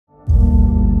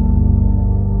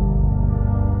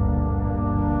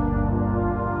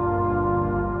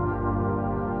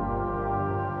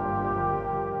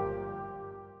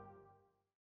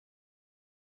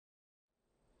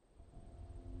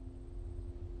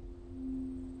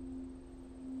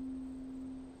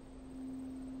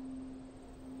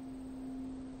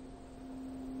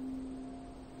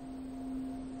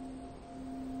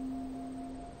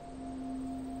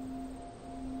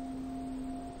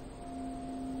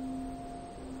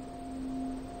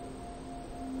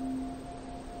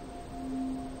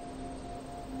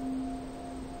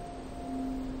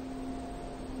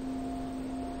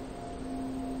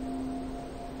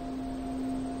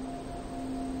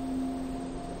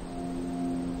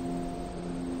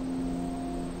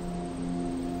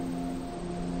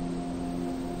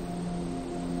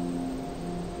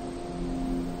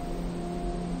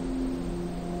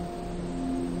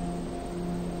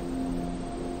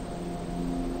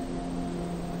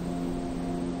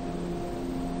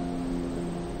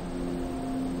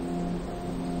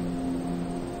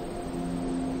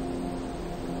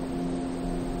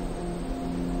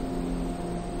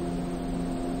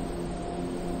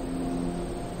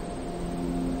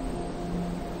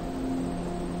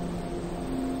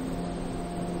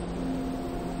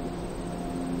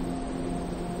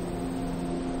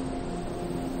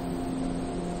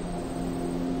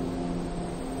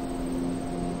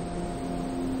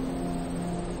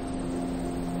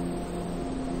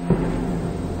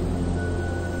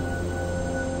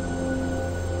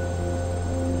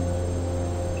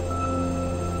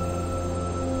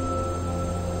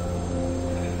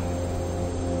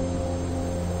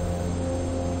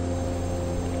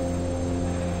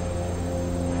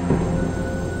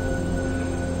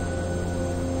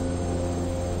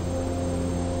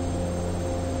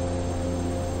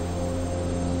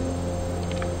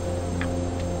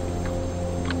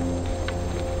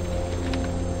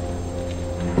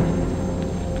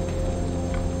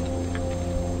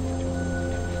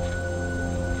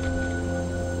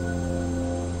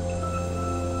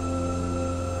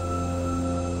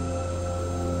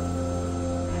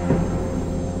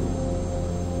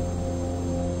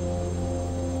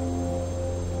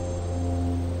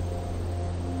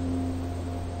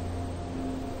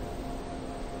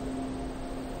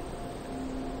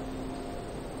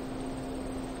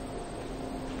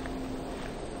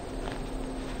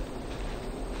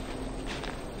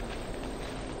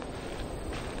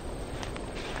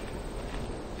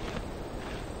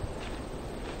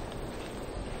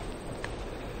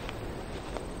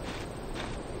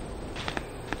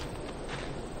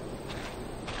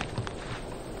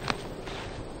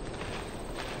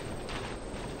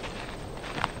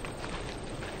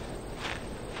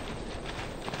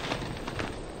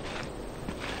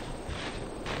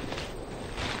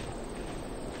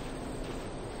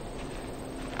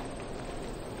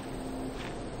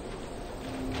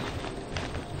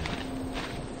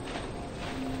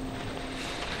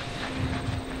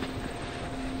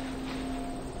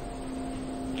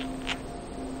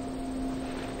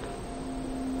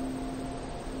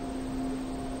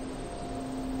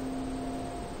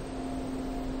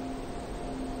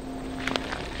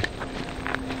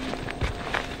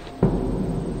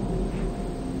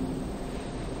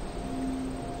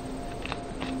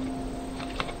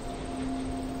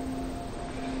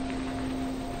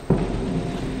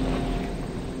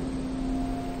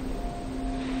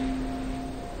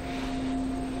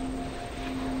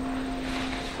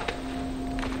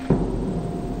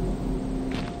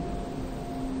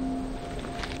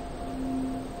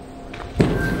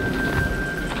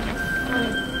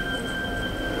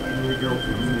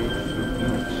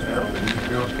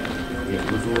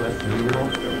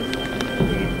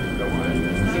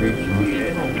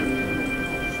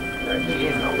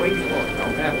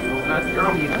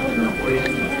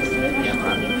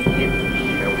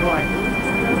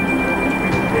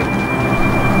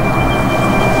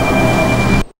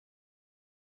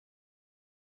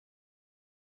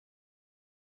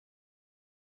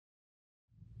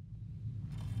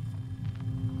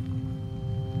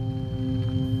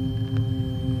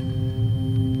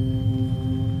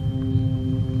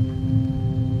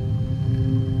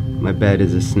My bed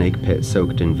is a snake pit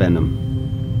soaked in venom.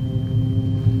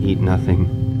 Eat nothing.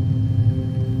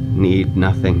 Need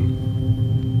nothing.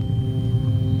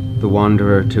 The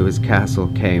wanderer to his castle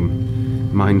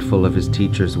came, mindful of his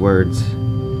teacher's words.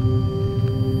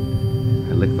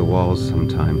 I lick the walls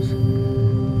sometimes.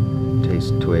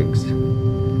 Taste twigs.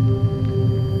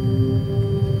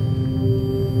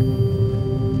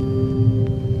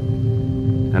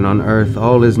 And on earth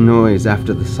all is noise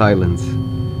after the silence.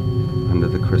 Under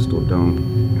the crystal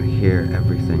dome, I hear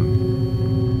everything.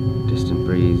 Distant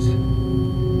breeze,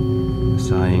 the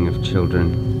sighing of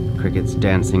children, crickets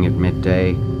dancing at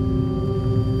midday.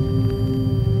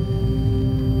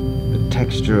 The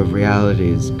texture of reality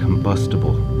is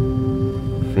combustible,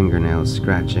 fingernails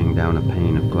scratching down a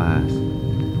pane of glass.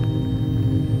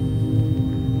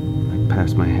 I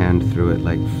pass my hand through it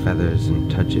like feathers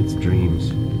and touch its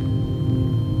dreams.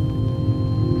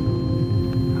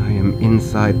 I am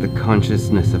inside the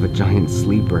consciousness of a giant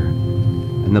sleeper,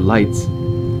 and the lights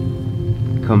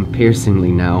come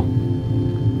piercingly now,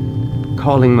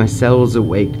 calling my cells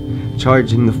awake,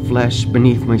 charging the flesh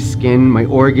beneath my skin, my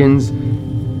organs.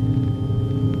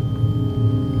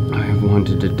 I have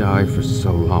wanted to die for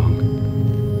so long.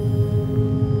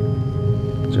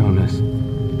 Jonas,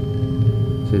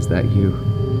 is that you?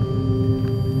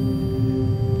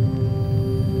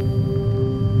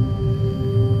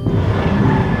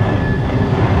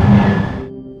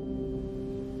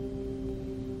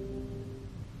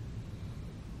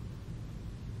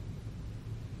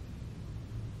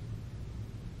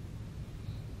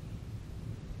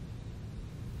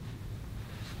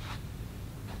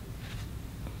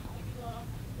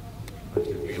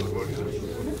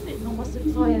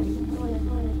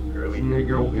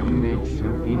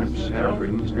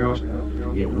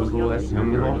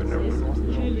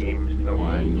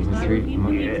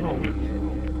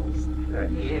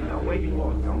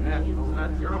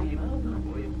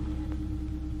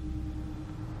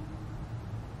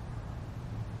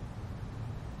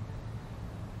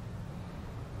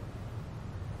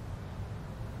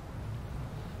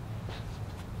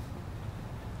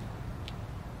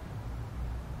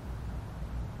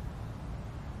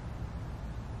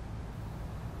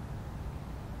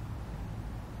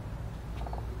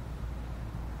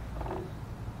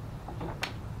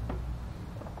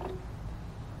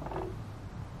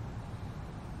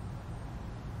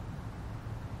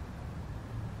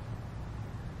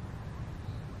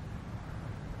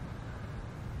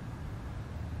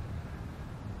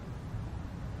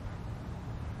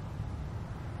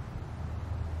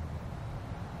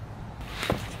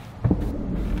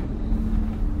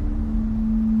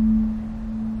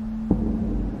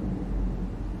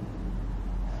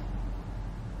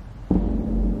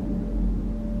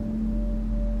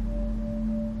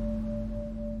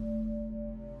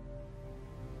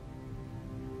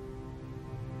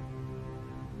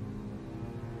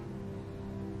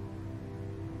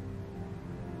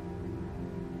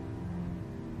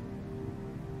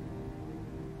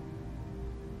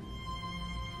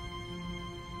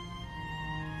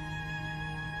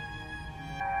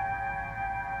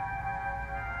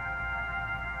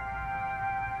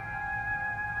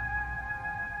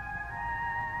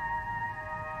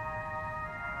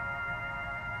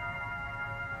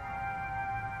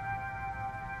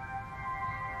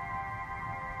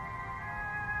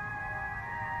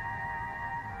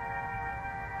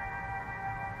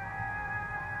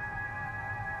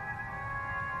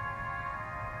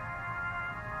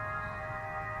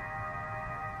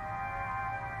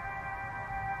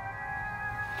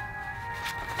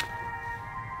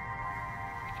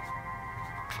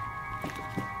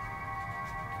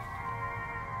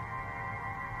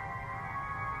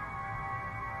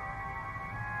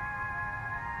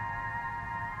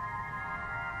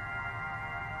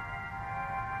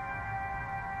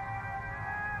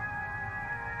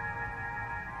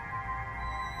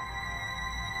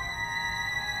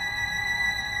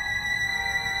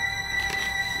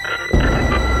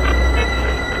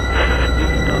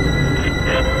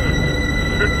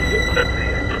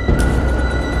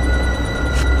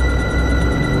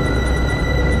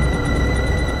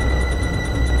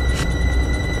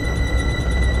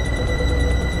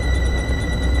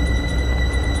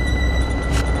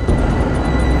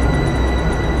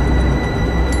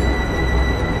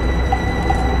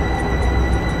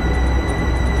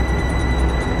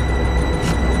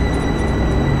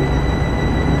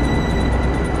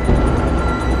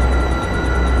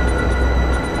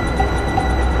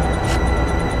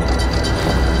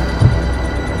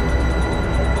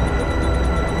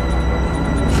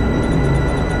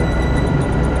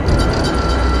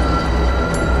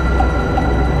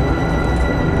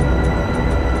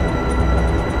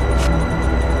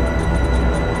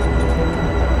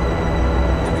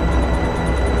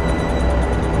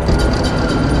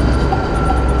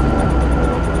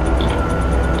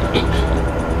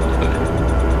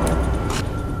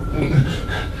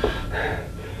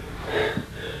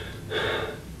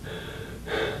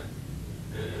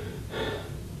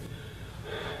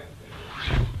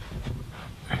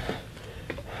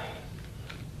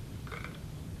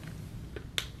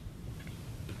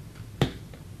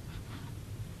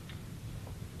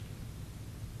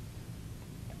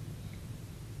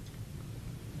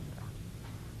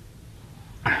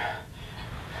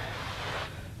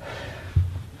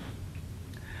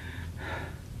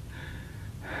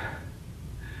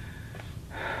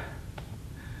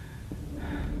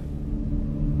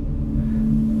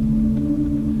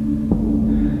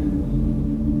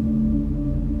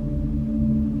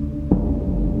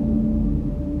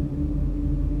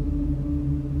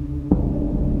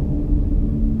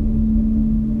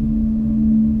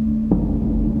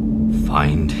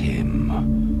 Find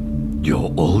him.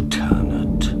 Your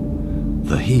alternate.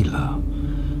 The healer.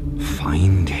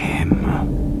 Find him.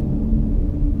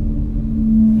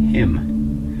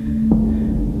 Him?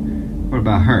 What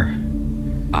about her?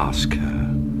 Ask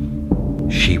her.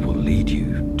 She will lead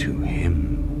you to him.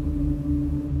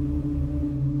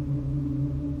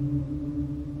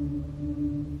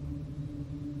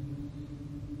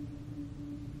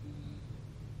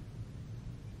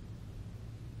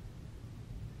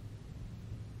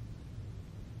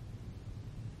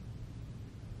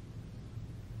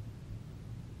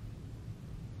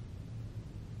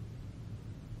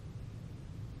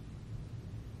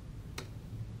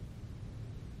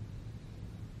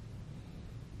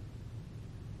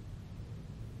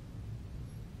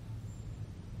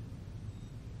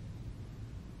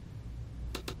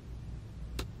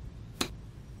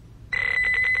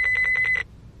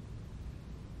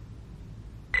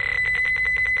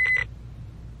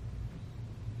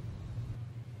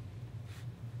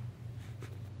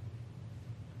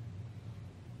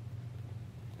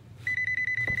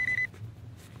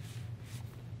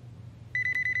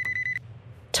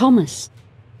 Thomas,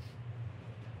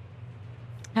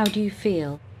 how do you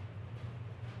feel?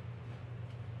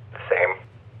 The same.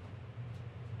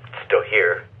 Still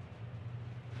here.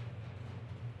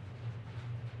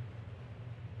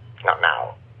 Not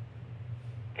now.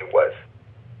 It was.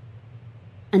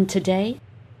 And today?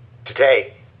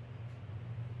 Today,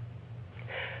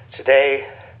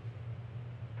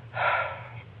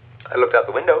 I looked out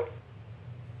the window.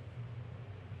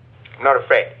 I'm not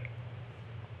afraid.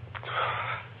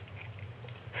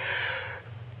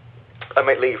 I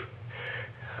might leave.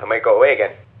 I might go away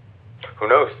again. Who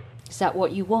knows? Is that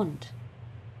what you want?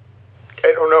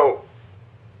 I don't know.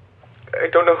 I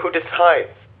don't know who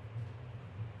decides.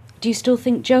 Do you still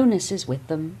think Jonas is with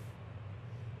them?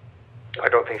 I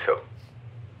don't think so.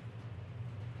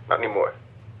 Not anymore.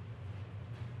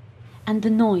 And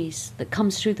the noise that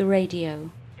comes through the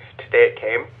radio? Today it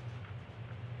came,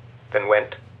 then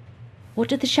went. What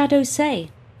did the shadows say?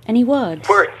 Any words?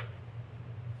 Words!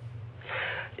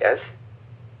 Yes.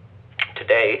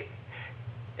 Today,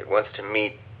 it wants to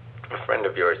meet a friend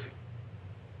of yours.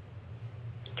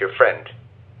 Your friend.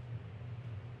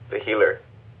 The healer.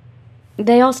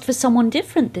 They asked for someone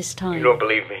different this time. You don't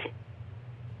believe me.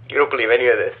 You don't believe any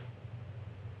of this.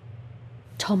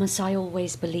 Thomas, I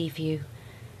always believe you.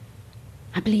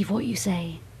 I believe what you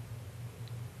say.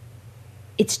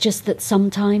 It's just that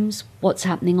sometimes what's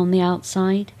happening on the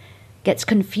outside gets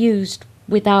confused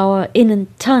with our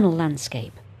internal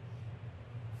landscape.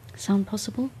 Sound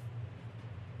possible?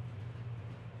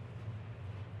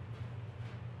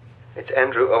 It's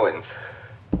Andrew Owens.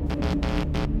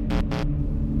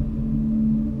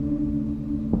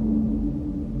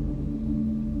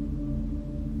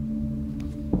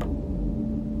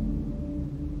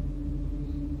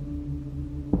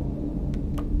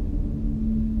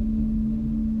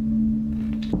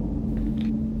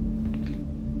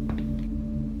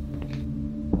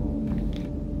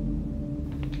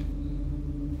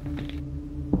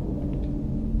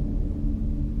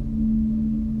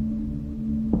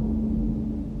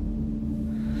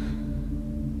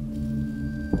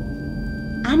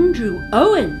 Andrew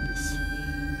Owens?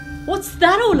 What's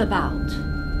that all about?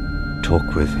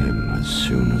 Talk with him as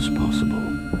soon as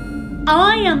possible.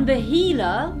 I am the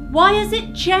healer. Why has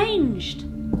it changed?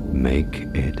 Make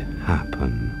it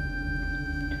happen.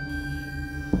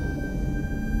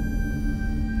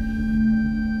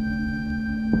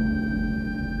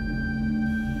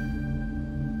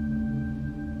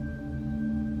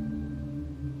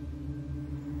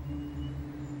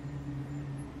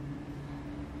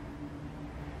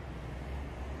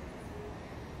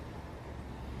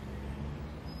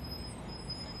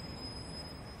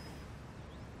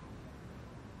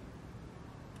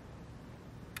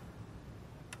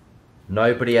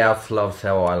 Nobody else loves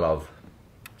how I love.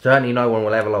 Certainly no one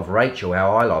will ever love Rachel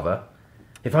how I love her.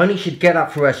 If only she'd get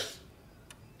up for her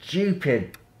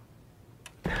stupid...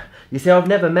 You see, I've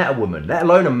never met a woman, let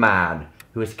alone a man,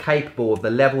 who is capable of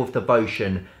the level of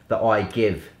devotion that I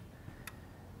give.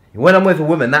 When I'm with a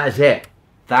woman, that is it.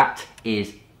 That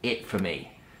is it for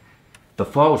me. The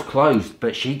file's closed,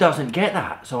 but she doesn't get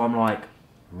that. So I'm like,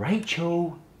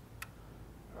 Rachel,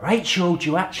 do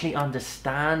you actually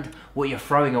understand what you're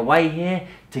throwing away here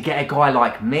to get a guy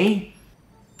like me?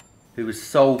 Who is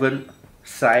solvent,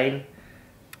 sane,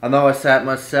 I know I say it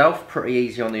myself, pretty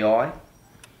easy on the eye.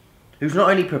 Who's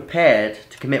not only prepared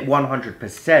to commit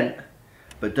 100%,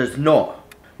 but does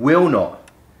not, will not,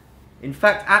 in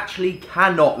fact actually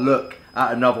cannot look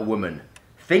at another woman,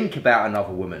 think about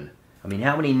another woman, I mean,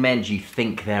 how many men do you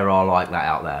think there are like that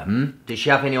out there, Does she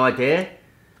have any idea?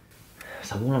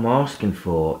 So all I'm asking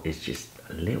for is just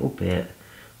a little bit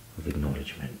of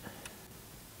acknowledgement.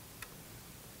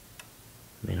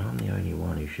 I mean, I'm the only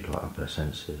one who should light up her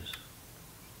senses.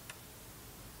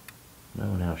 No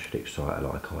one else should excite her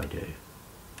like I do.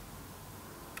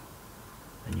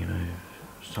 And you know,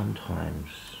 sometimes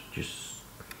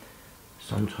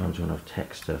when I've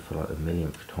texted her for like the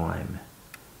millionth time,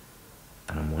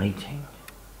 and I'm waiting,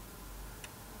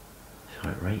 it's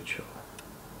like, Rachel,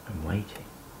 I'm waiting.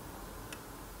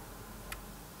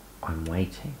 I'm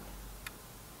waiting.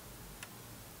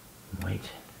 I'm waiting.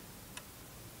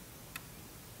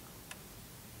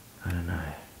 I don't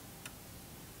know.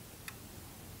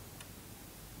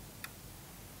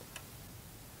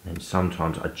 And then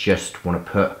sometimes I just want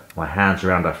to put my hands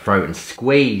around her throat and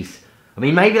squeeze. I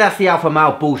mean, maybe that's the alpha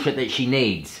male bullshit that she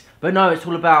needs. But no, it's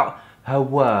all about her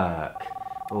work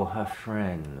or her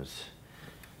friends.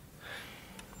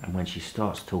 And when she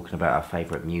starts talking about her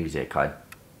favourite music, I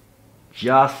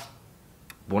just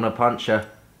want to punch her.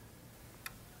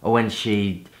 Or when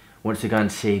she wants to go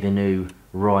and see the new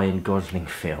Ryan Gosling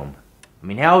film. I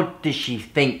mean, how does she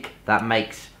think that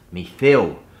makes me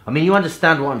feel? I mean, you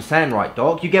understand what I'm saying, right,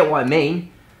 Doc? You get what I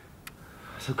mean?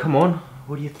 So come on,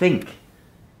 what do you think?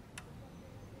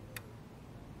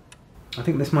 I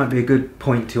think this might be a good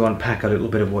point to unpack a little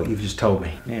bit of what you've just told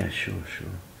me. Yeah, sure.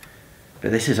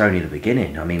 But this is only the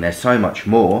beginning. I mean, there's so much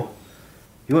more.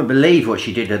 You wouldn't believe what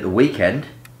she did at the weekend.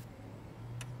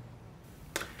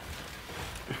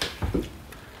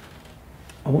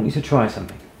 I want you to try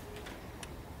something.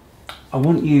 I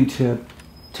want you to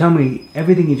tell me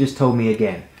everything you just told me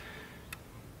again.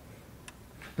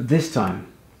 But this time,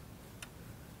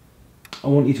 I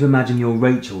want you to imagine you're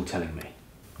Rachel telling me.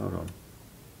 Hold on.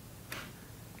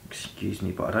 Excuse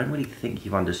me, but I don't really think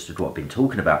you've understood what I've been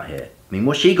talking about here. I mean,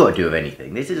 what's she got to do with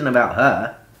anything? This isn't about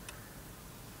her.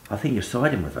 I think you're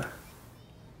siding with her.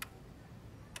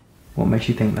 What makes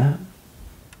you think that?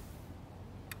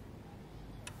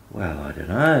 Well, I don't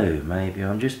know. Maybe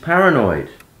I'm just paranoid.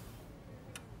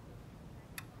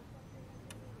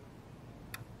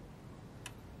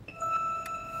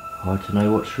 Hard to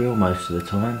know what's real most of the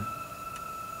time,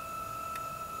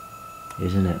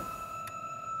 isn't it?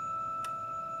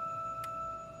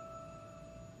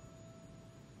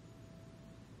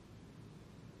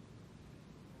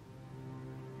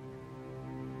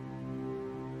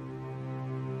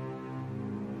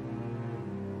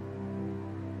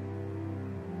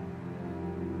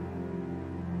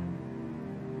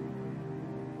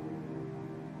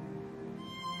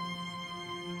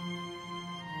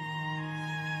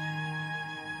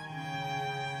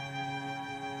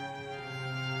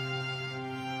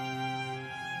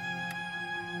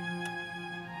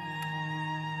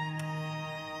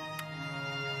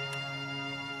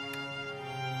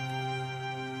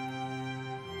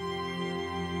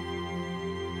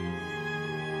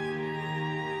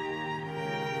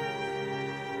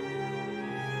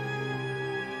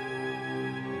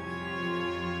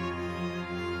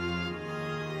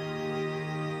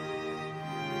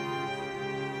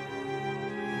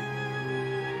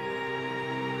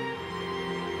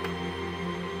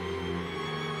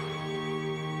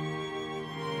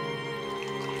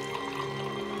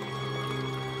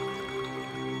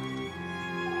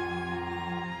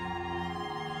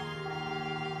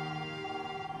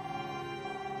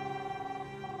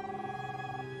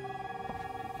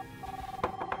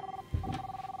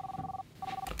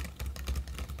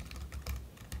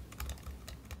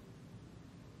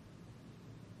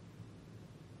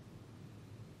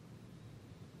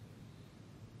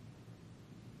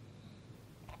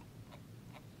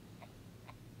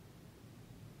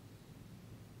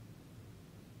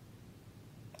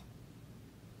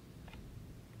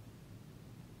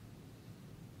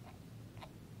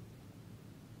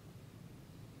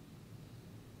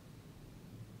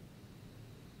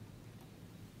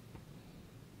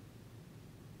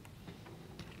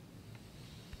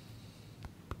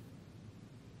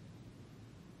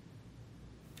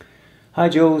 Hi,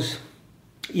 Jules.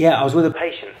 Yeah, I was with a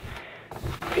patient.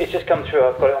 It's just come through.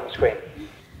 I've got it on the screen.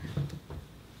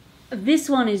 This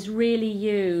one is really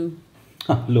you.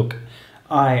 Look,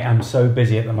 I am so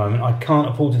busy at the moment. I can't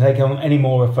afford to take on any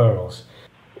more referrals.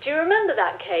 Do you remember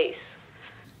that case?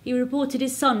 He reported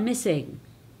his son missing.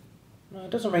 No,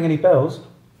 it doesn't ring any bells.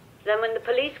 Then when the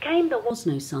police came, there There was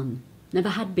no son. Never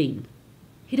had been.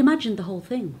 He'd imagined the whole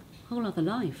thing. Whole other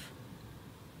life.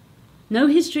 No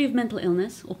history of mental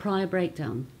illness or prior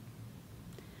breakdown.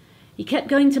 He kept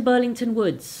going to Burlington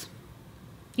Woods.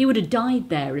 He would have died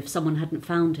there if someone hadn't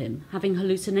found him, having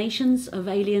hallucinations of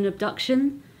alien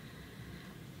abduction.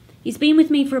 He's been with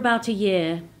me for about a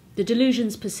year. The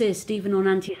delusions persist even on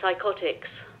antipsychotics.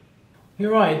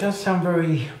 You're right, it does sound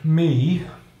very me.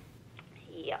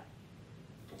 Yeah.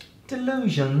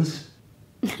 Delusions?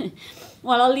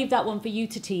 Well, I'll leave that one for you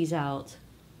to tease out.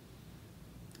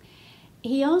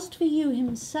 He asked for you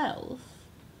himself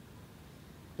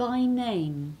by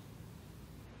name.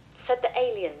 Said the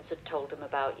aliens had told him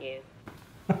about you.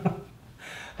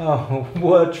 Oh,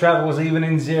 word travels even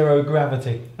in zero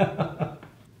gravity.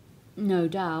 No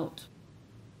doubt.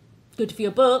 Good for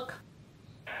your book.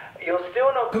 You're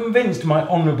still not convinced, my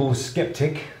honourable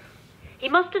sceptic. He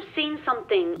must have seen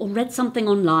something. Or read something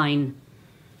online.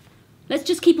 Let's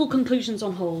just keep all conclusions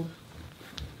on hold.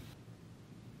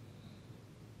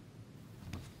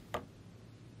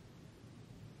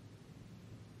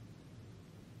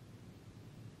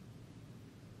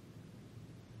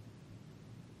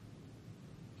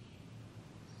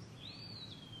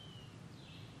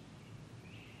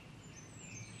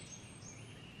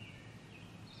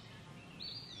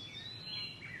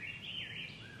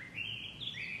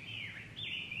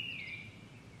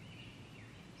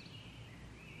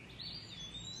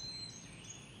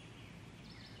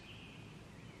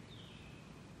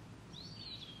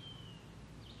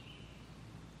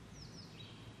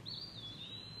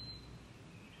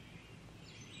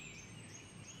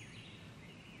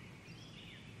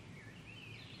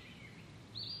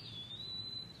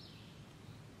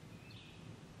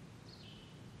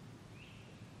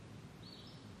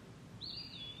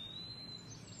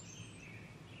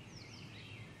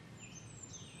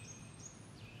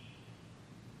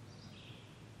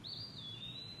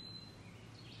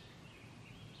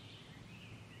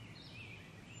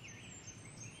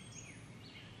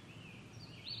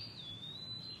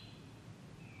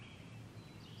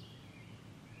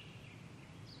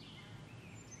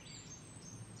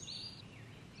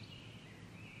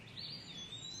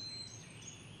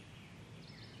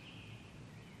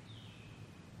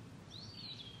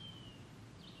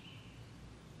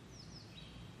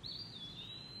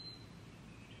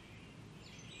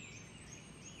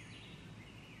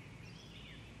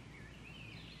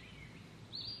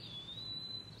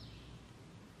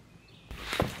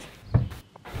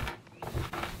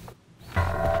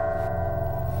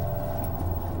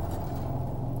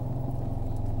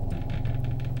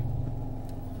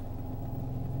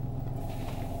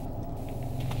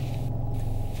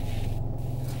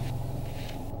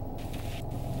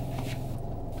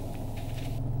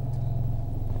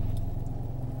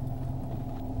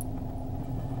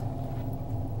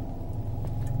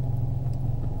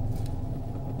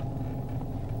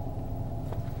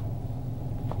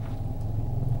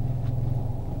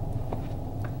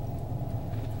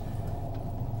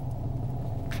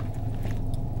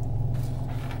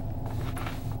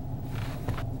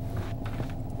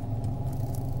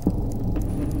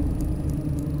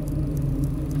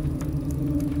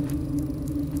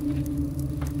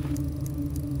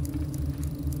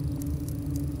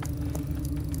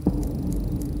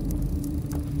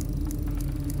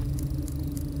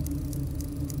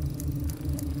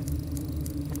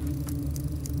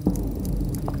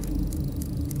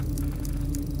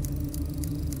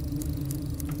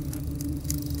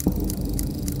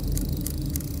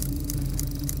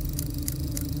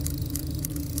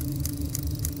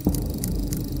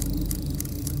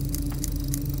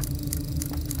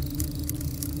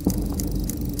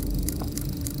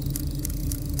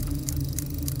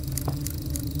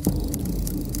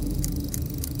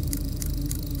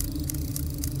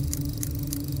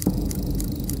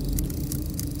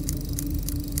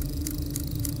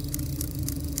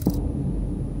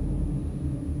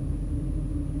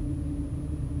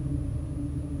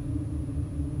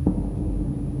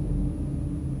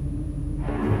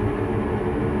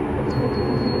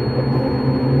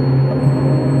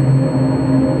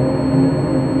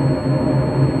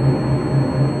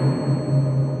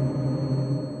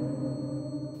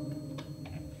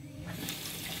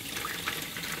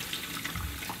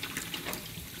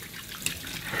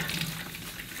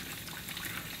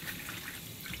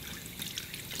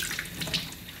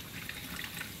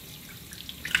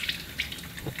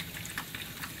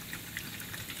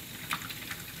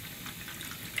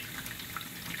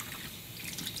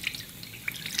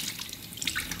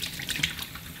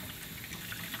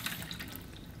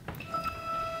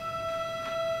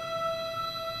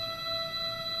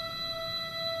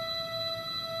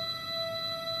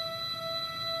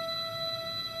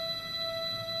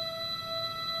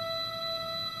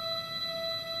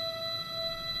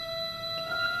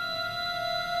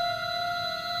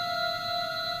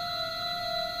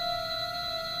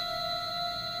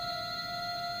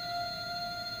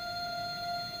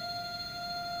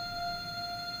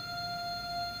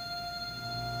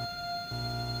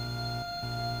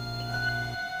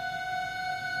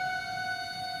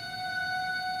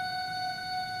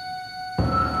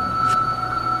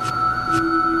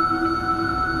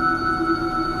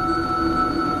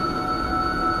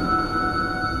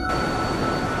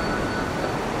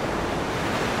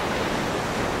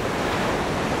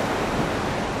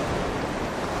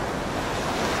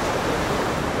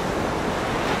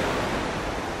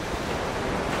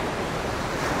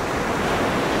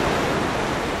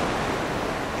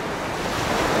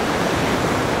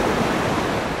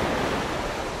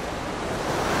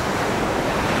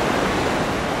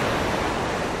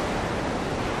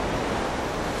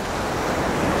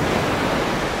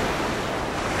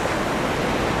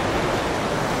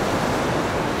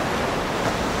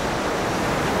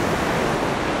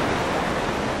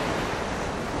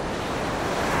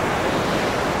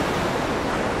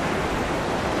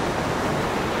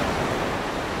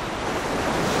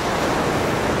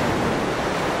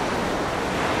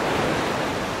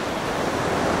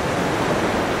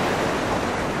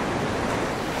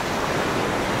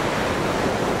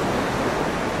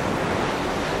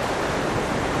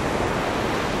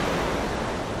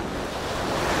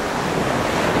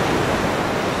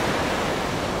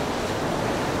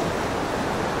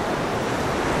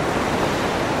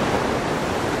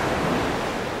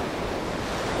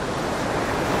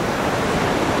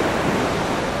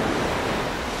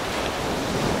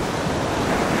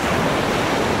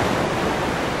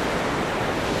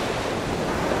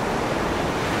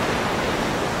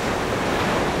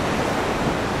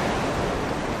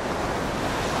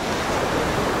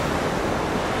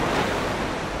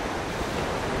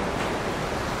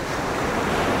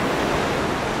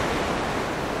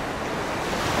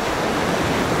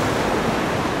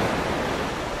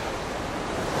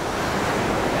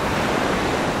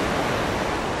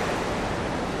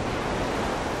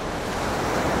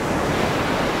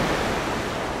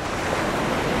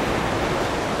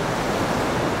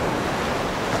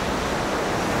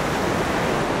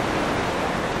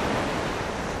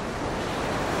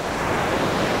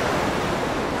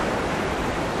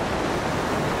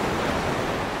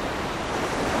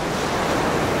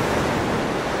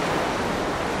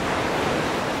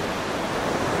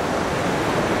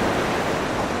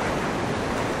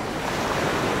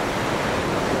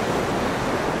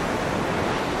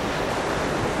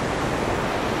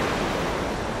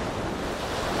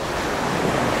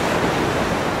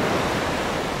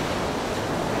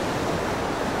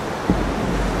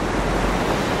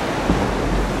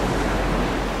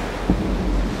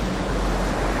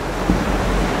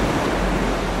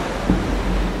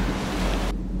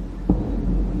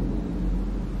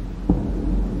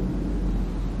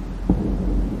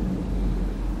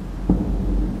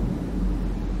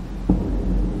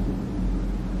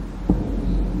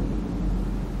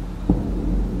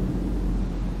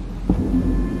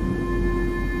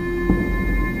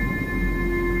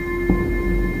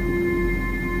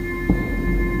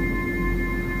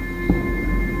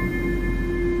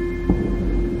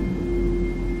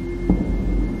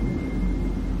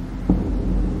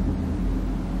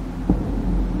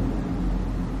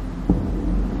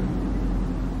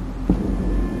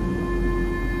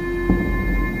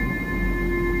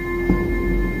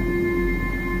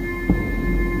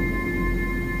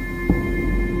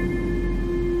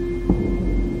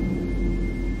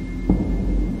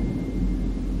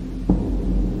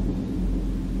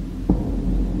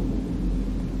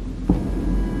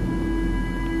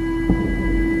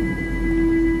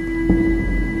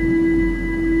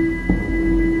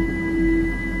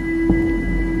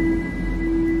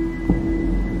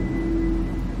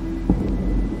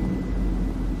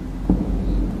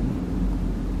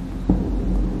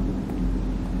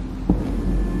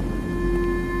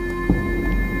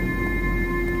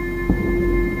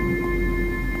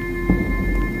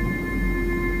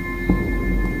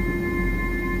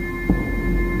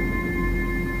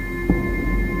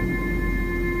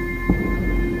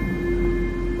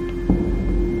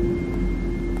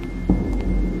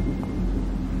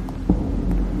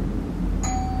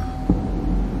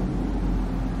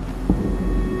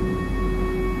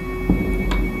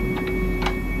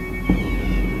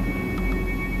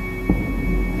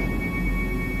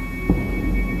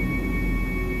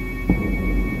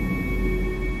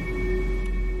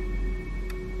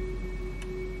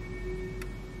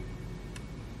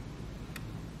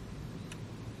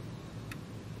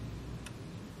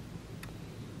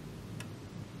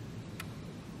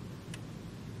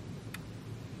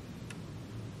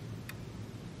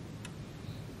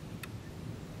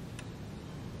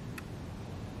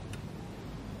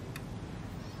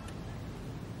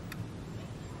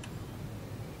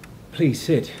 Please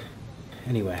sit.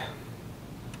 Anywhere.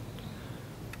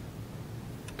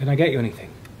 Can I get you anything?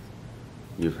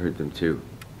 You've heard them too.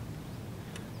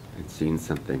 And seen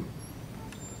something.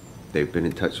 They've been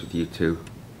in touch with you too.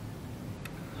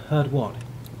 Heard what?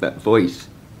 That voice.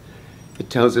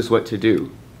 It tells us what to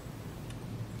do.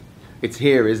 It's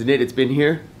here, isn't it? It's been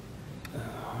here?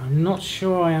 I'm not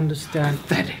sure I understand.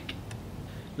 Pathetic.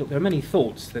 Look, there are many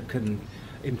thoughts that can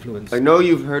influence... I know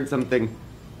you've heard something.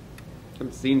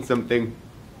 I've seen something.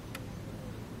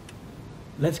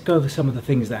 Let's go over some of the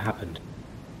things that happened.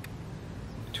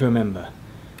 To remember.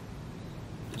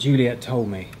 Juliet told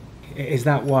me. Is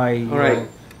that why... All right.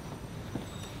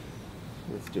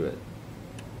 Let's do it.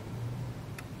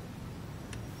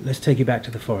 Let's take you back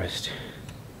to the forest.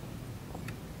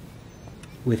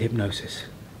 With hypnosis.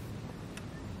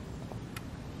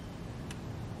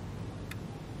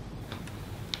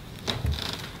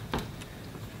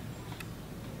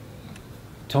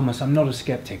 Thomas, I'm not a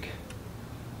skeptic.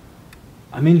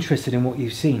 I'm interested in what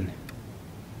you've seen.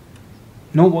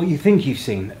 Not what you think you've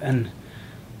seen, and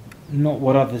not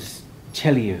what others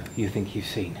tell you think you've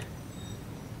seen.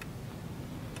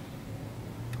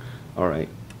 All right.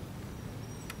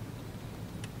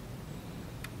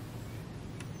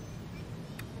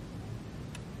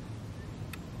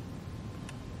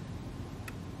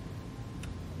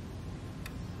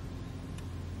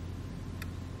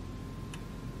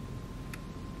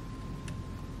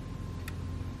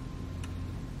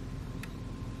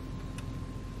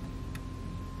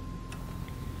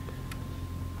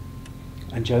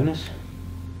 And Jonas?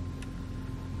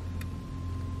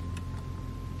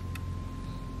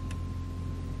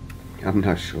 I'm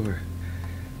not sure.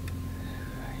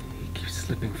 He keeps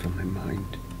slipping from my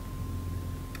mind.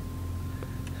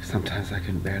 Sometimes I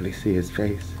can barely see his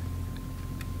face.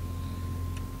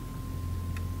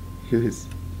 He was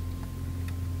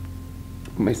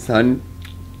my son,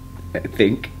 I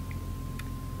think.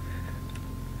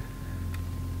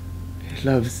 He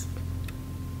loves...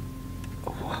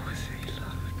 What was it he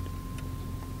loved?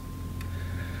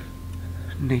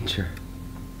 Nature.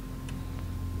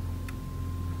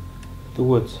 The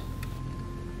woods.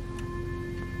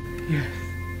 Yes,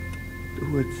 the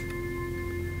woods.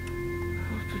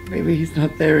 Oh, but maybe he's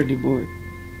not there anymore.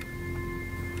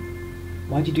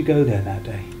 Why did you go there that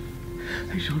day?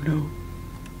 I don't know.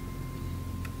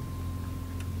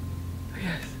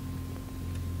 Yes.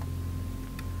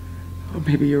 Or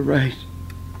maybe you're right.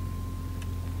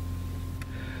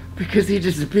 Because he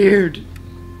disappeared.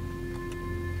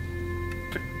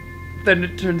 But then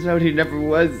it turns out he never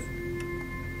was.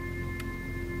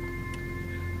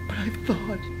 But I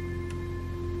thought...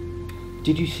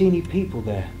 Did you see any people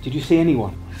there? Did you see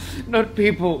anyone? Not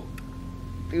people.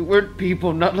 They weren't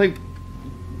people, not like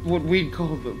what we'd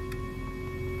call them.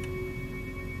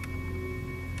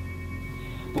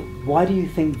 But why do you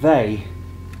think they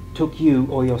took you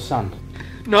or your son?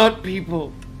 Not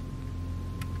people.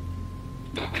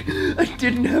 I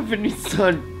didn't have any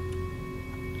son.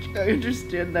 I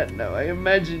understand that now. I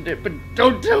imagined it, but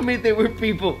don't tell me they were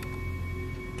people.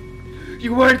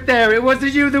 You weren't there. It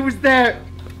wasn't you that was there.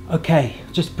 Okay,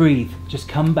 just breathe. Just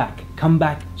come back. Come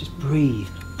back. Just breathe.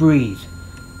 Breathe.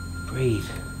 Breathe.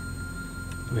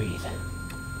 Breathe.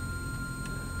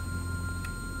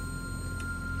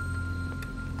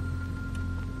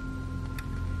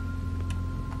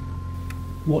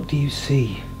 What do you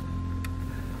see?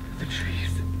 The trees.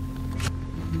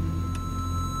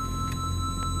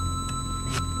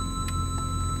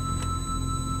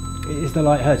 Is the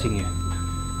light hurting you?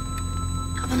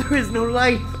 There is no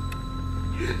light.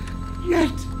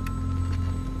 Yet.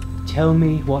 Tell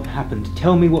me what happened.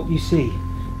 Tell me what you see.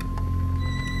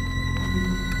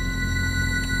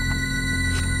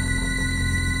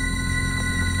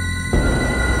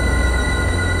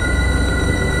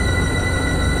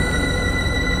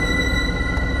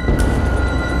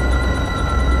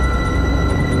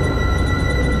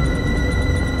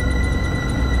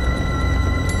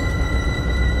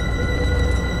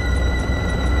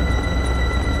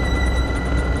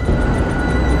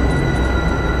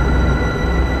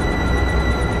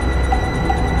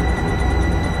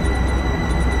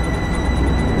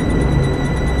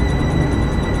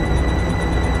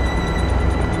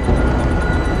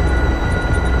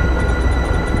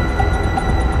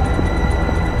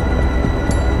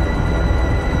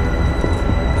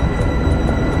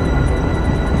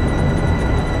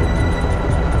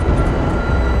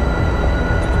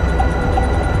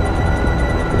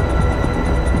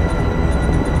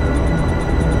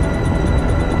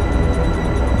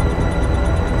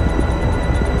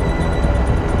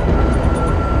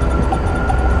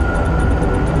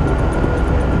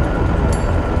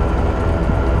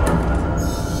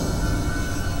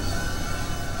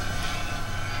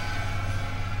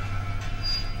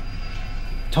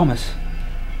 Thomas,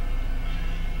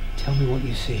 tell me what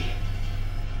you see.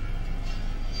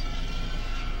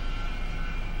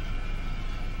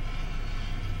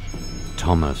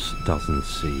 Thomas doesn't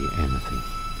see anything.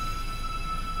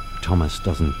 Thomas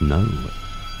doesn't know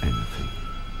anything.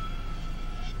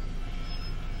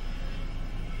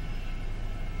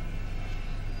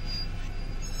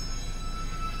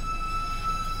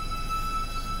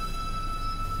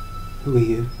 Who are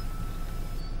you?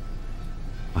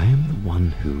 I am the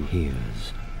one who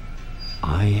hears.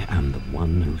 I am the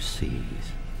one who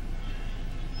sees.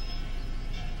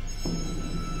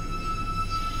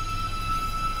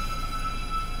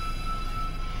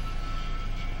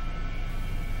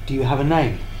 Do you have a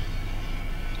name?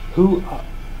 Who are...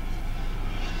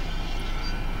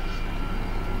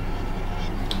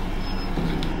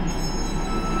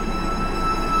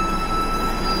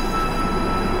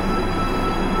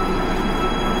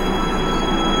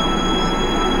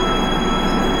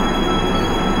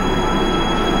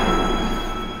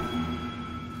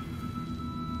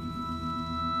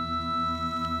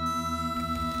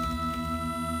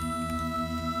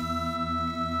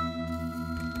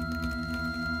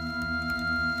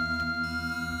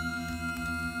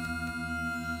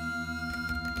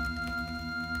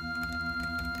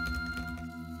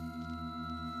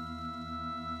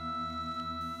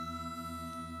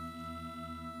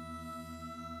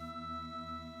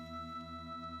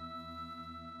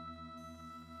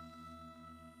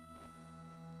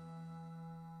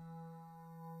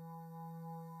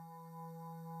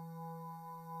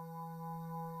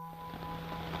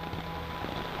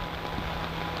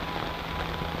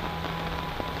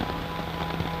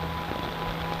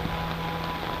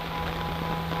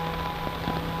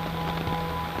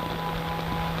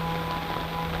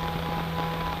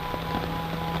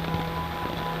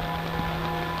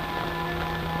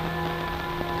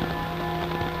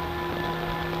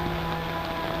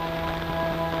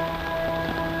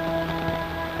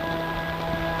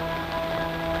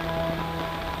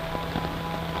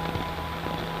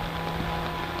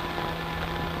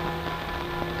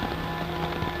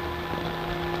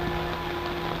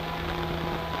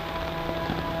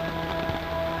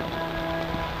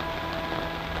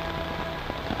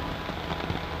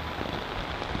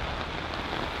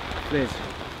 Liz.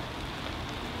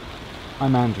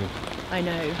 I'm Andrew. I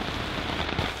know.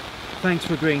 Thanks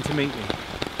for agreeing to meet me.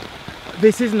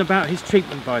 This isn't about his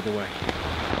treatment, by the way.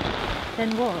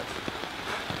 Then what?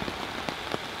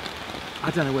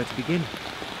 I don't know where to begin.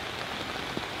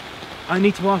 I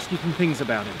need to ask you some things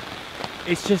about him.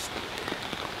 It's just...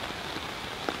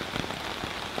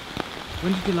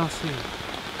 When did you last see him?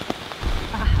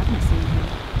 I haven't seen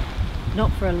him.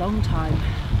 Not for a long time.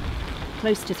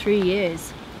 Close to 3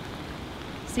 years.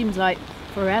 Seems like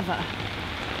forever.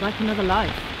 Like another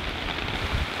life.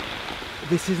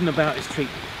 This isn't about his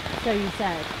treatment. So you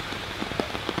said.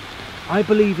 I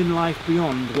believe in life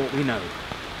beyond what we know.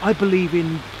 I believe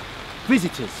in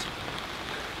visitors.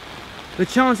 The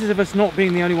chances of us not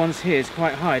being the only ones here is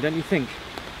quite high, don't you think?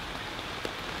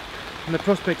 And the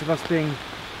prospect of us being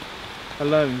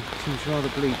alone seems rather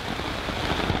bleak.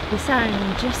 You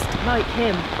sound just like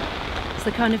him. It's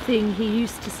the kind of thing he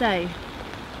used to say.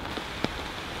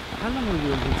 How long were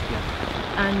you and he together?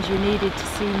 And you needed to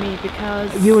see me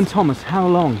because... You and Thomas, how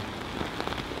long?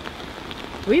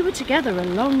 We were together a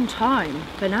long time,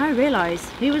 but now I realise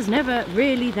he was never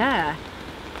really there.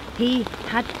 He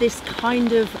had this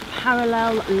kind of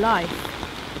parallel life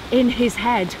in his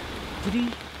head.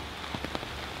 Did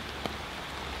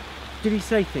he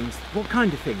say things? What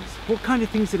kind of things? What kind of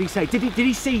things did he say? Did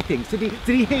he see things? Did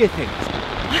he hear things?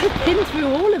 I've been through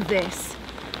all of this.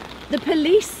 The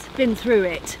police been through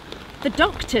it. The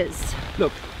doctors.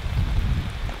 Look,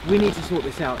 we need to sort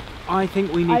this out. I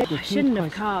think we need. I shouldn't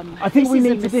have come. I think this we is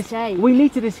need a to mistake. we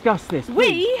need to discuss this.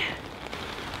 We?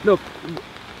 Look,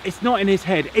 it's not in his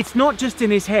head. It's not just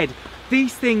in his head.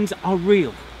 These things are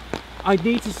real. I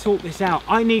need to sort this out.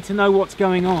 I need to know what's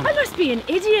going on. I must be an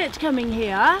idiot coming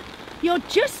here. You're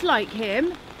just like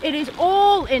him. It is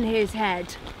all in his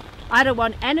head. I don't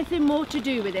want anything more to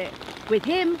do with it. With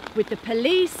him, with the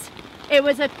police. It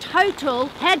was a total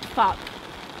head fuck.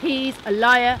 He's a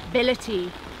liability.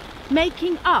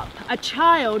 Making up a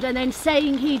child and then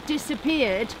saying he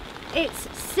disappeared. It's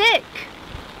sick.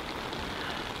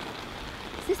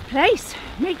 This place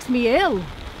makes me ill.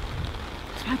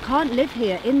 I can't live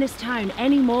here in this town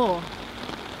anymore.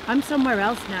 I'm somewhere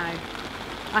else now.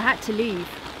 I had to leave,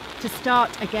 to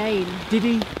start again. Did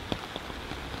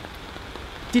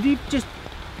he just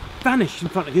vanish in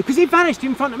front of you? Because he vanished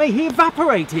in front of me. He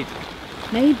evaporated.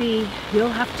 Maybe you'll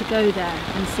have to go there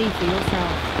and see for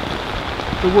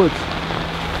yourself. The woods.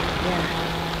 Yeah.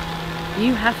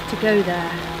 You have to go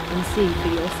there and see for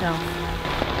yourself.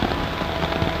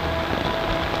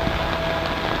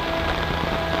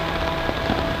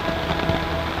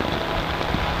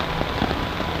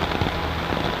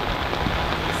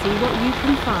 See what you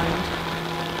can find,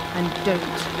 and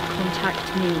don't contact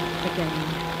me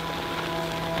again.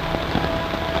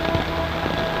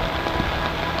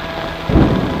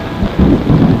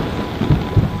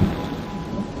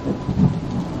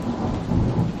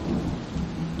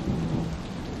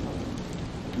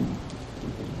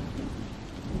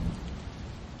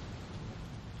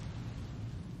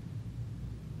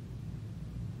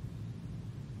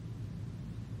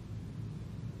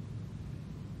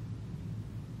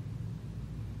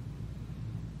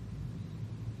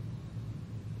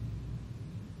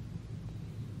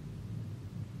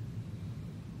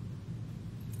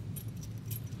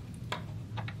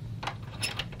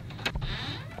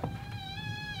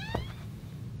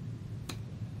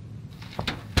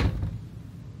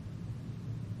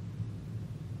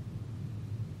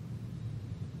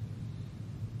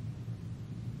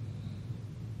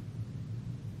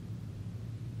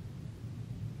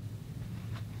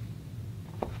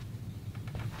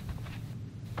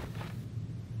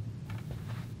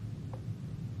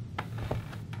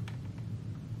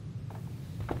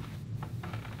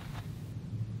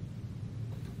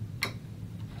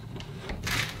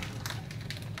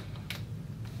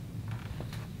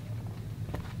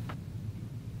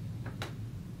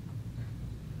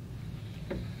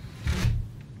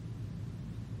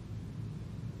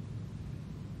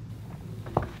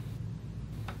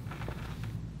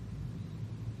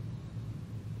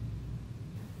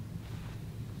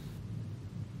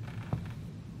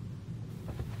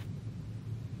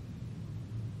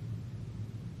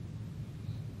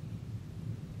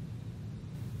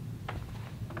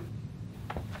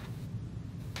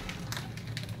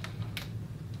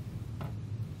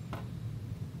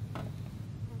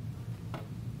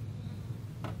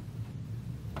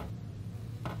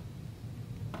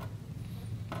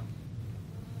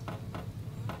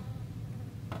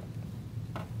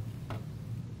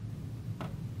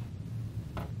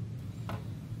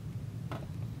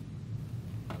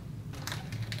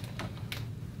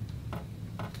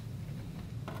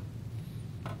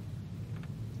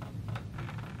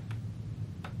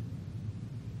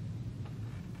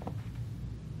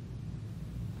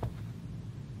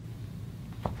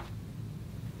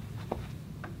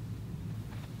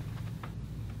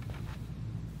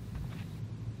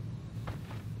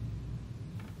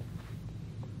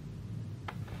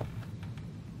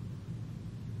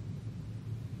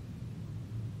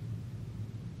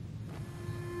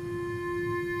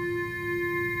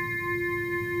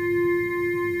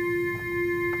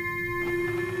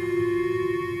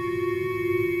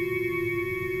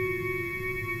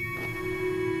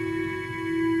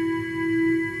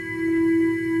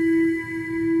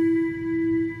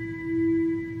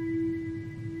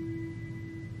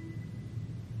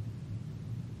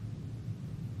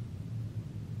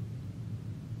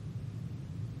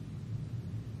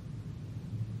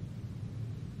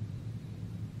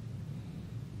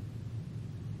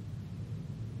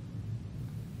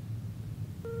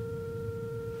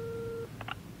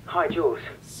 Hi, Jules.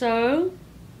 So,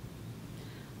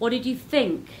 what did you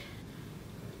think?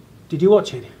 Did you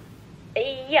watch it?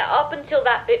 Yeah, up until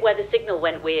that bit where the signal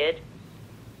went weird.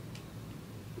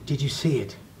 Did you see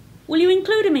it? Will you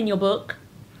include him in your book?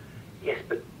 Yes,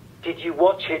 but did you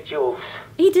watch it, Jules?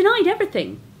 He denied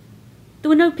everything. There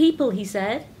were no people, he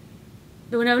said.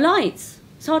 There were no lights.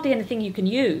 It's hardly anything you can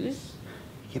use.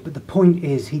 Yeah, but the point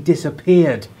is, he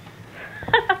disappeared.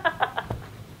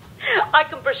 I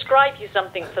can prescribe you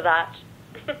something for that.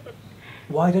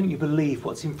 Why don't you believe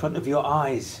what's in front of your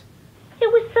eyes? It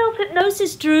was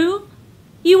self-hypnosis, Drew.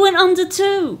 You went under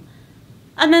too.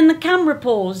 And then the camera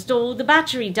paused or the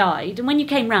battery died, and when you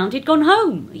came round he'd gone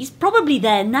home. He's probably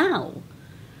there now.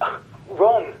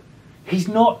 Wrong. He's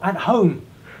not at home.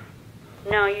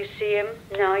 Now you see him,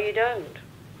 now you don't.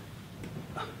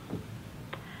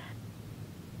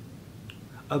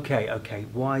 Okay,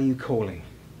 why are you calling?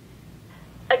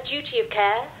 A duty of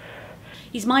care.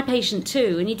 He's my patient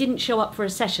too, and he didn't show up for a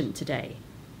session today.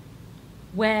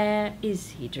 Where is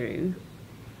he, Drew?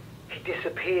 He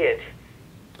disappeared.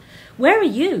 Where are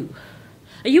you?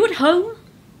 Are you at home?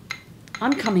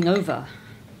 I'm coming over.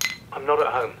 I'm not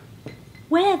at home.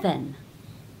 Where then?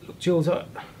 Look, Jules,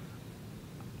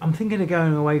 I'm thinking of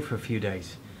going away for a few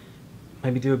days.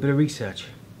 Maybe do a bit of research.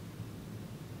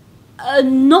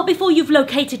 Not before you've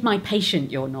located my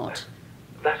patient, you're not.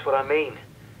 That's what I mean.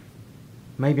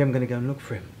 Maybe I'm going to go and look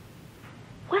for him.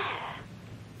 Where?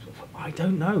 I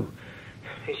don't know.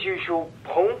 his usual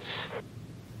haunts?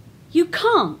 You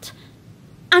can't.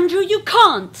 Andrew, you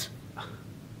can't.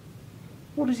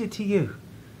 What is it to you?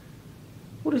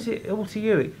 What is it all to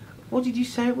you? What did you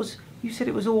say it was? You said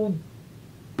it was all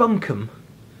bunkum.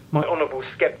 My honourable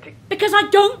sceptic. Because I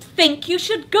don't think you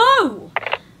should go.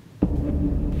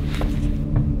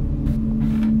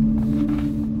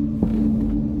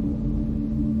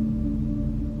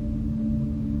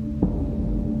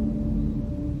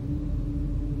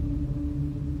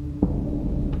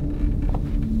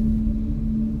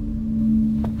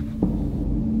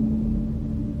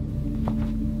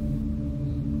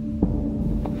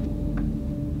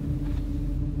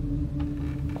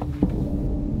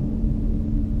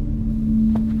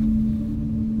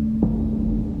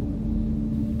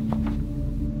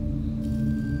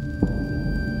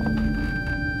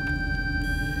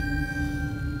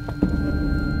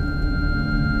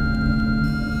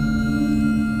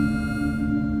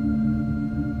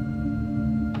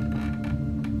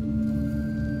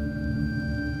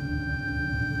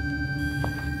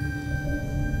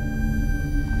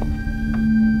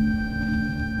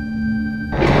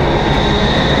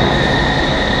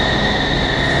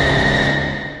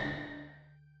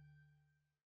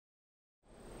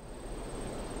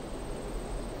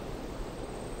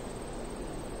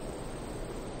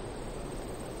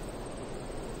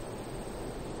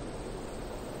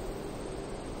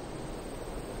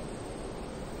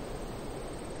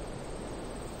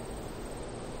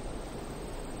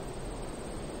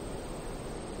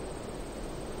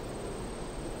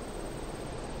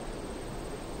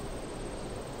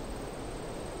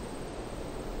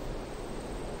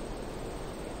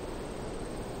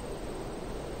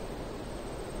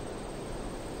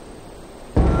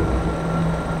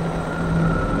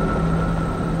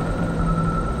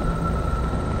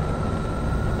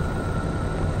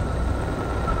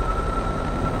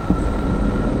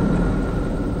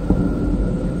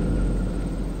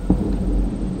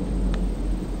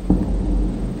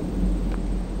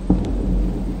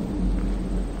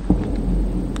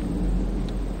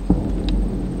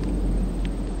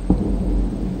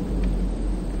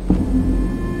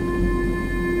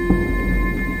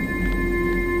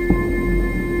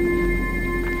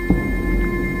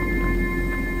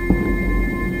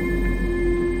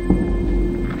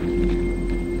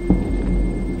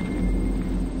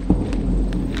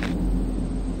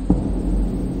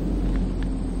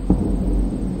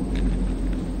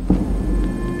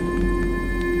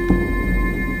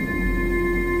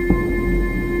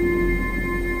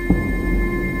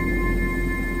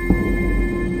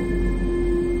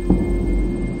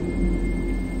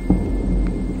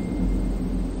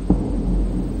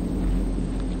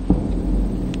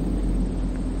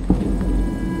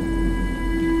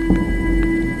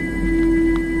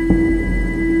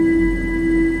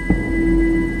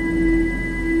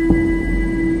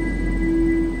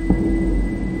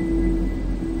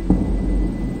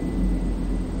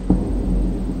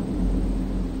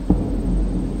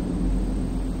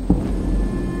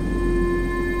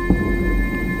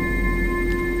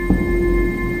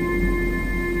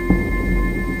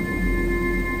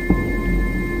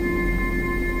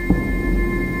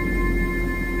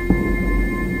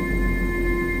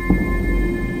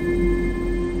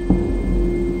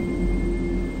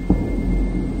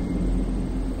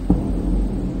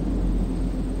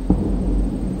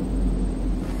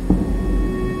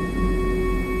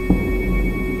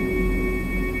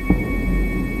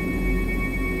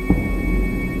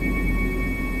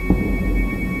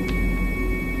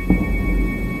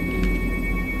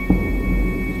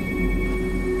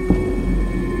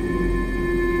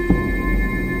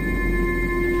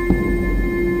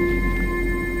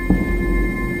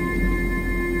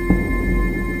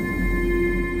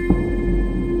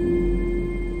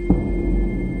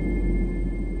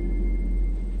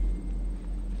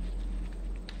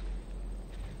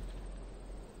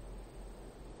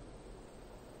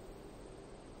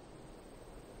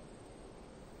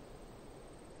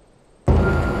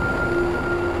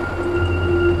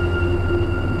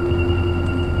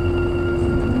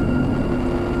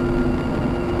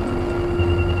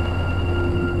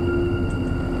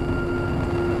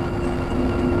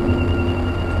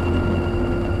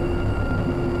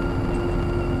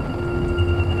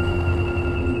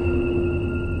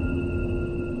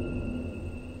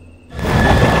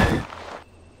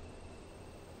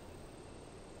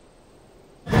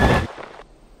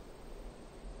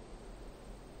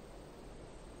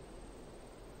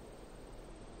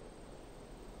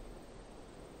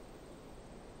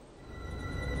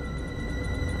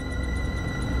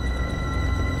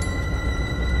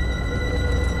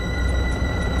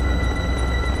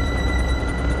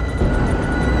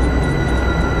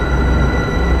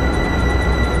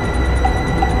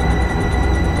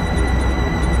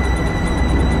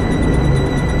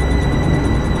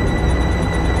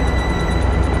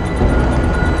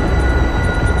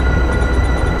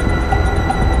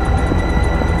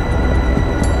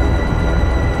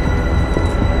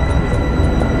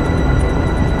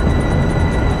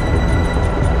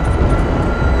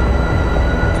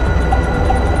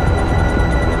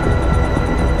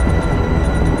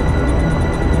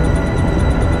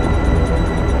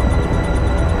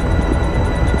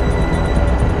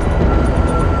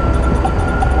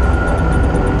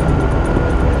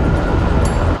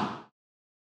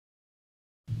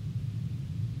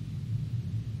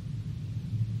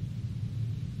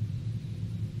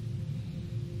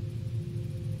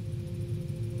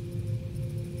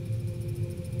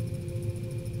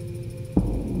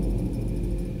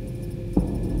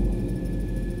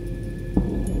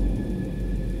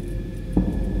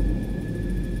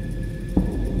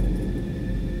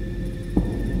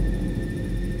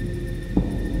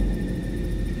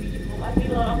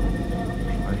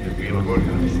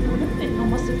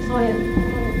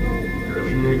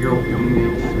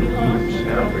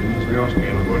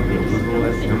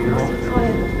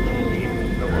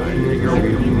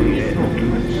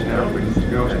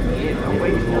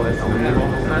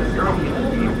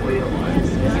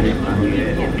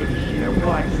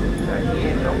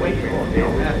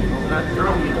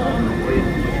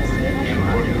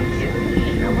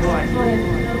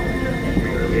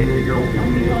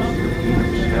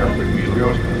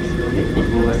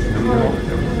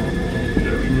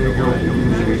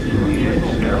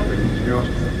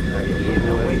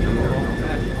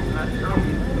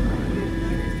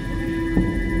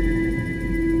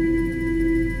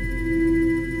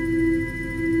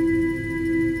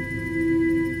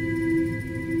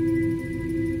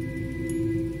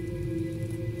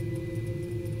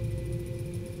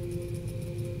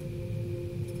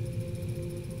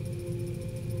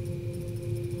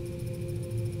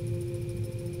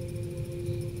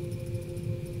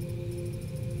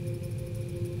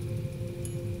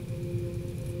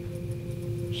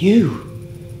 You!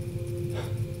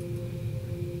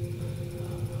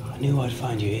 I knew I'd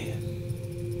find you here.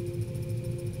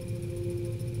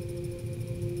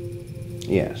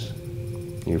 Yes,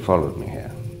 you followed me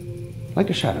here.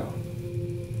 Like a shadow.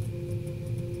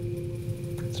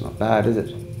 It's not bad, is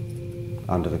it?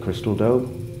 Under the crystal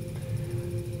dome.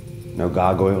 No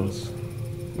gargoyles,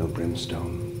 no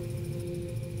brimstone.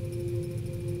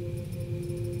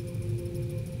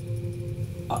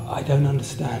 I don't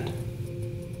understand.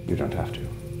 You don't have to.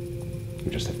 You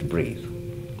just have to breathe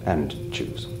and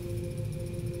choose.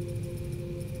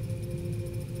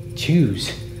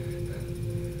 Choose?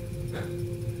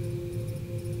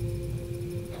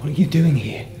 What are you doing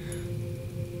here?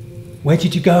 Where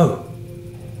did you go?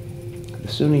 The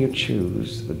sooner you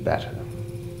choose, the better.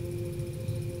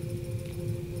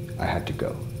 I had to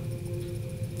go.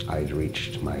 I'd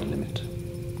reached my limit.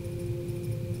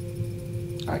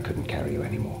 I couldn't carry you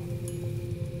anymore.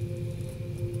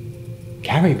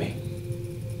 Carry me?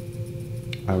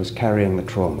 I was carrying the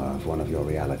trauma of one of your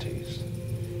realities.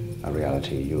 A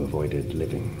reality you avoided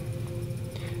living.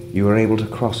 You were able to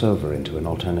cross over into an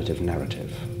alternative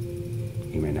narrative.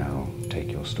 You may now take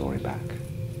your story back.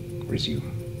 Resume.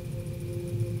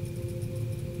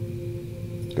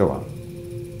 Go on.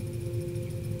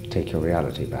 Take your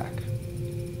reality back.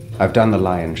 I've done the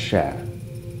lion's share.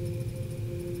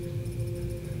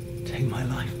 Take my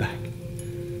life back.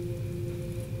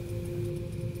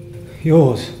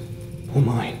 Yours or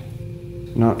mine?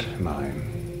 Not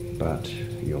mine, but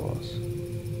yours.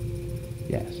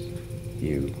 Yes,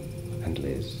 you and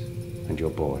Liz and your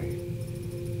boy,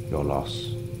 your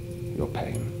loss, your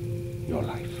pain, your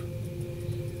life.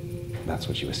 That's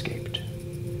what you escaped.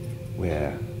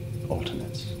 We're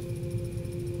alternates.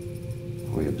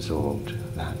 We absorbed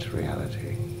that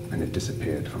reality and it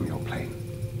disappeared from your plane.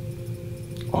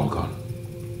 All gone.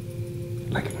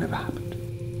 Like it never happened.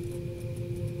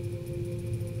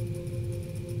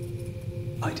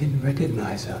 I didn't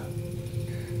recognize her.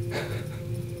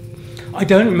 I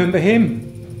don't remember him.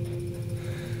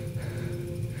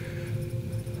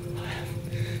 I have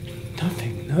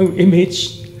nothing, no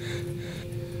image,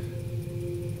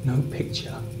 no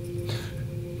picture,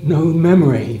 no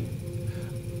memory.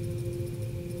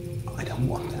 I don't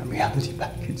want that reality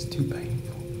back, it's too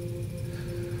painful.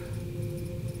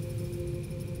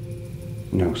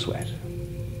 No sweat.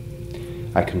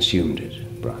 I consumed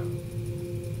it, bruh.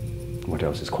 What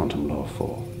else is quantum law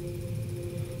for?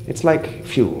 It's like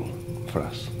fuel for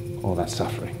us, all that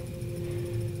suffering.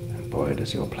 And boy,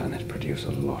 does your planet produce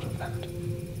a lot of that.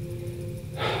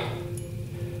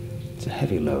 It's a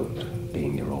heavy load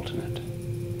being your alternate.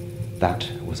 That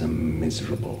was a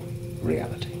miserable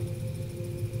reality.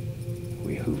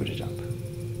 We hoovered it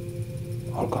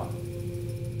up. All gone.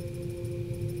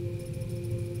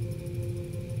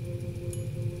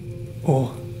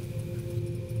 Or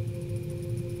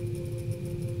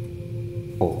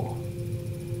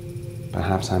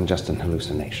perhaps I'm just an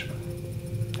hallucination,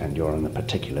 and you're on a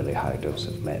particularly high dose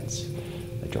of meds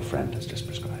that your friend has just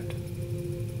prescribed.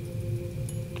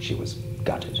 She was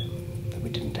gutted that we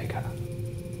didn't take her.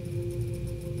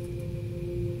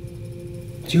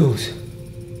 Jules.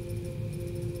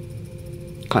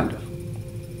 Kind of.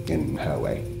 In her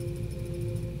way.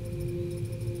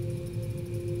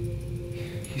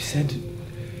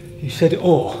 You said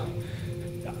or.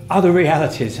 Other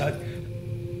realities.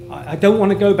 I don't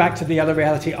want to go back to the other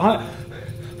reality. I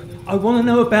want to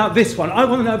know about this one. I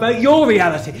want to know about your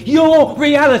reality. Your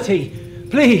reality.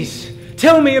 Please,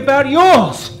 tell me about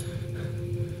yours.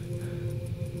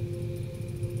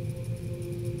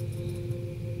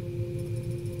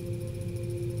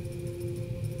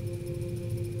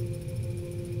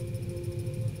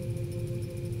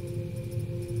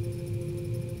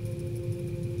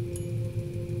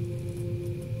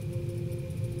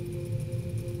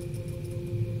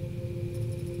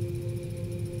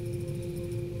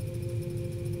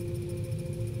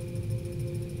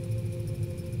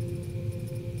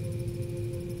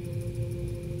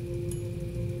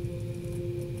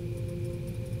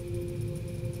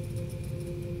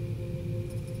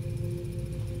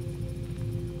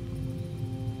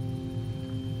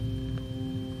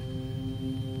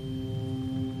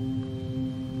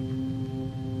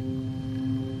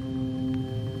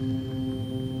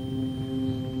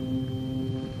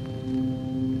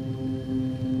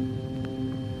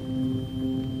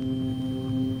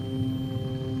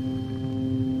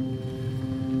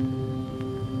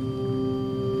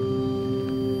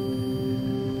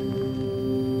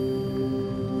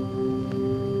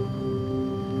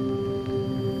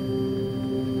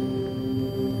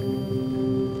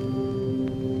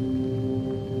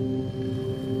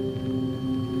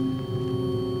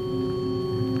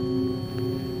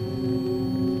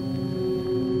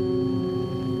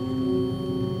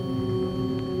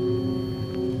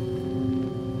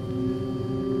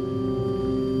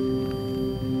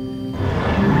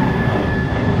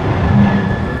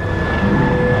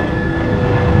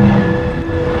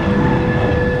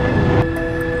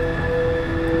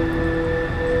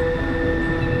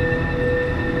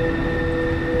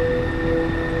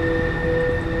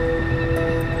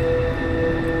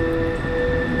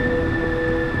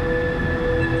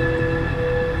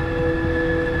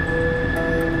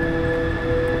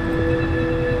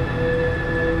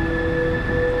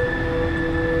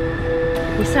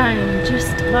 You sound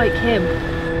just like him.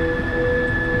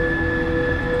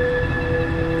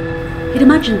 He'd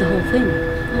imagined the whole thing,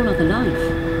 a whole other life.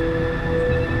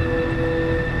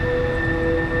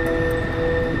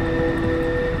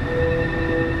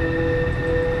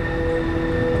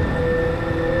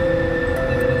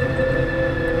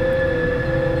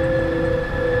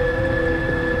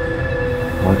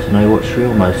 Hard to know what's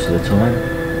real most of the time,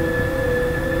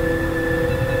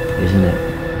 isn't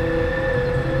it?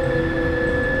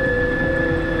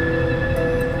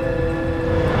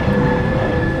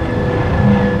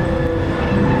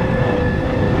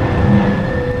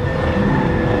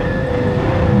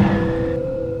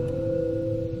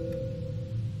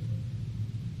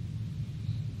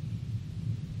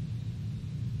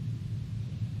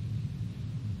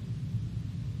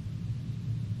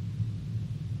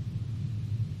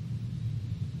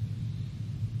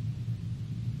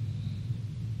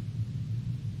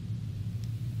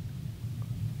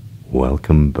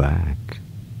 Welcome back.